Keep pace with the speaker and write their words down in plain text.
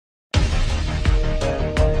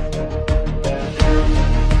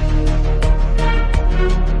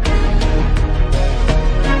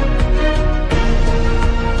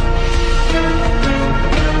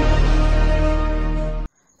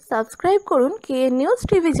Subscribe করুন news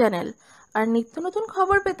TV channel আর নিত্য নতুন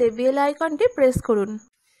খবর পেতে বেল আইকনটি প্রেস করুন।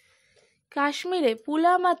 কাশ্মীরে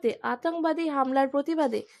পুলওয়ামাতে আতঙ্কবাদী হামলার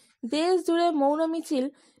প্রতিবাদে দেশ জুড়ে মৌন মিছিল,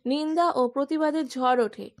 নিন্দা ও প্রতিবাদের ঝড়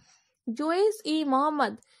ওঠে।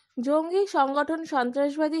 জৈশ-ই-মোহাম্মদ জঙ্গি সংগঠন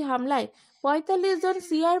সন্ত্রাসবাদী হামলায় ৪৫ জন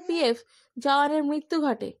সিআরপিএফ জওয়ানের মৃত্যু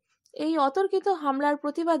ঘটে। এই অতর্কিত হামলার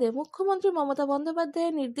প্রতিবাদে মুখ্যমন্ত্রী মমতা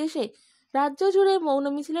বন্দ্যোপাধ্যায়ের নির্দেশে রাজ্য জুড়ে মৌন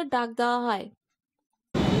মিছিলের ডাক দেওয়া হয়।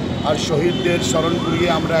 আর শহীদদের স্মরণ করিয়ে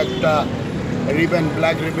আমরা একটা রিবেন,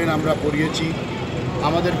 ব্ল্যাক রিবেন আমরা পরিয়েছি।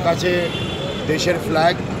 আমাদের কাছে দেশের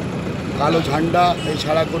ফ্ল্যাগ, কালো ঝান্ডা,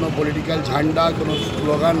 এছাড়া কোনো পলিটিক্যাল ঝান্ডা, কোনো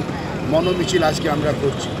স্লোগান, মনোমিছিল আজকে আমরা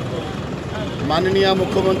করছি। মাননীয়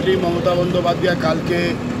মুখ্যমন্ত্রী মমতা বন্দ্যোপাধ্যায় কালকে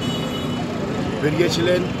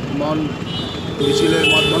বেরিয়েছিলেন মন মিছিলের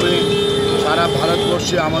মাধ্যমে সারা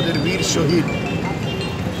ভারতবর্ষে আমাদের বীর শহীদ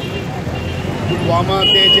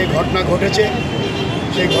পুলওয়ামাতে যে ঘটনা ঘটেছে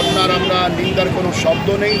সেই ঘটনার আমরা নিন্দার কোনো শব্দ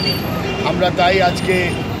নেই। আমরা তাই আজকে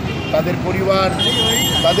তাদের পরিবার,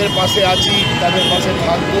 তাদের পাশে আছি, তাদের পাশে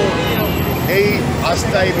থাকব, এই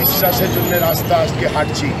আস্থায় বিশ্বাসের জন্য রাস্তা আজকে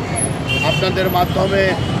হাঁটছি। আপনাদের মাধ্যমে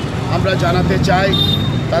আমরা জানাতে চাই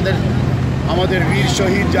আমাদের বীর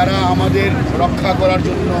শহীদ যারা আমাদের রক্ষা করার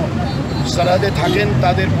জন্য সরহদে থাকেন,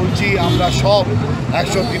 তাদের বলছি আমরা সব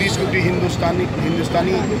 ১৩০ কোটি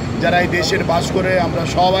হিন্দুস্তানি যারা এই দেশের বাস করে, আমরা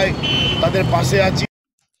সবাই তাদের পাশে আছি।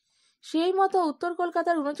 সেই মতো উত্তর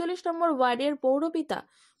কলকাতার ৩৯ নম্বর ওয়ার্ডের পৌরপিতা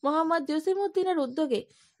মোহাম্মদ জাসিমুদ্দিনের উদ্যোগে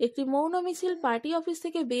একটি মৌন মিছিল পার্টি অফিস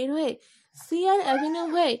থেকে বের হয়ে সিআর অ্যাভিনিউ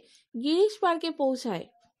হয়ে গিরিশ পার্কে পৌঁছায়।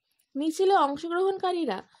 মিছিলে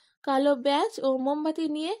অংশগ্রহণকারীরা কালো ব্যাজ ও মোমবাতি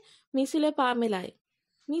নিয়ে মিছিলে পা মেলায়।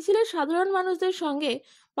 মিছিলের সাধারণ মানুষদের সঙ্গে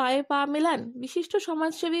পায়ে পা মেলান বিশিষ্ট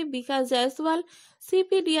সমাজসেবী বিকাশ জয়সওয়াল,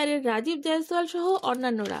 সিপিডিআর এর রাজীব জয়সওয়াল সহ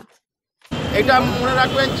অন্যান্যরা। এটা মনে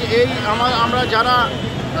রাখবেন যে আমরা যারা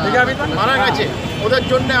মারা গেছে ওদের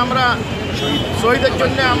জন্য, আমরা শহীদের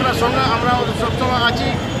জন্য আমরা সবসময় আছি।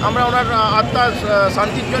 আমরা ওনার আত্মার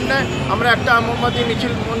শান্তির জন্য আমরা একটা মোমবাতি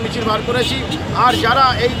মিছিল বার করেছি। আর যারা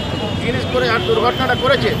এই জিনিস করে আর দুর্ঘটনাটা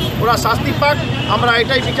করেছে ওরা শাস্তি পাক, আমরা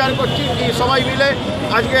এটাই বিচার করছি। কি সবাই মিলে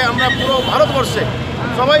আজকে আমরা পুরো ভারতবর্ষে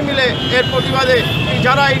সবাই মিলে এর প্রতিবাদে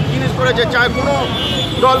যারা এই জিনিস করেছে, চাहे কোনো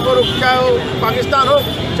দল করুক, চাहे পাকিস্তান হোক,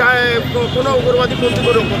 চাहे কোনো উগ্রবাদী পন্থী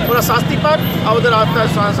করুক, ওরা শাস্তি পাক আর ওদের আত্মার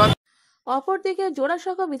শান্তি। অপরদিকে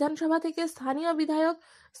জোড়াসাঁকো বিধানসভা থেকে স্থানীয় বিধায়ক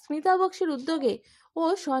স্মিতা বক্সির উদ্যোগে ও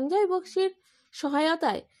সঞ্জয় বক্সির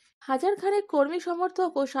সহায়তায় হাজার খানেক কর্মী সমর্থক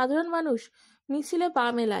ও সাধারণ মানুষ মিছিলে পা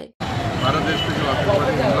মেলায়। भारत देश पे जो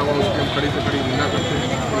आतंकवादी हमला हुआ उसकी हम कड़ी से कड़ी निंदा करते हैं।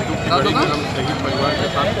 हम शहीद परिवार के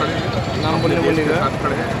साथ खड़े हैं, साथ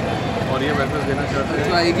खड़े हैं और ये मैसेज देना चाहते हैं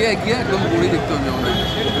एकदम बूढ़ी दिखते होंगे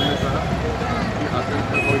कि आतंक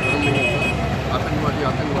का कोई धर्म नहीं होता, आतंकवादी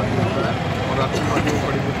होता है और आतंकवादियों को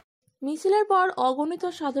बड़ी। মিছিলের পর অগণিত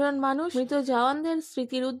সাধারণ মানুষ মৃত জওয়ানদের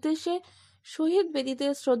স্মৃতির উদ্দেশ্যে শহীদ বেদিতে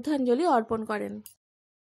শ্রদ্ধাঞ্জলি অর্পণ করেন।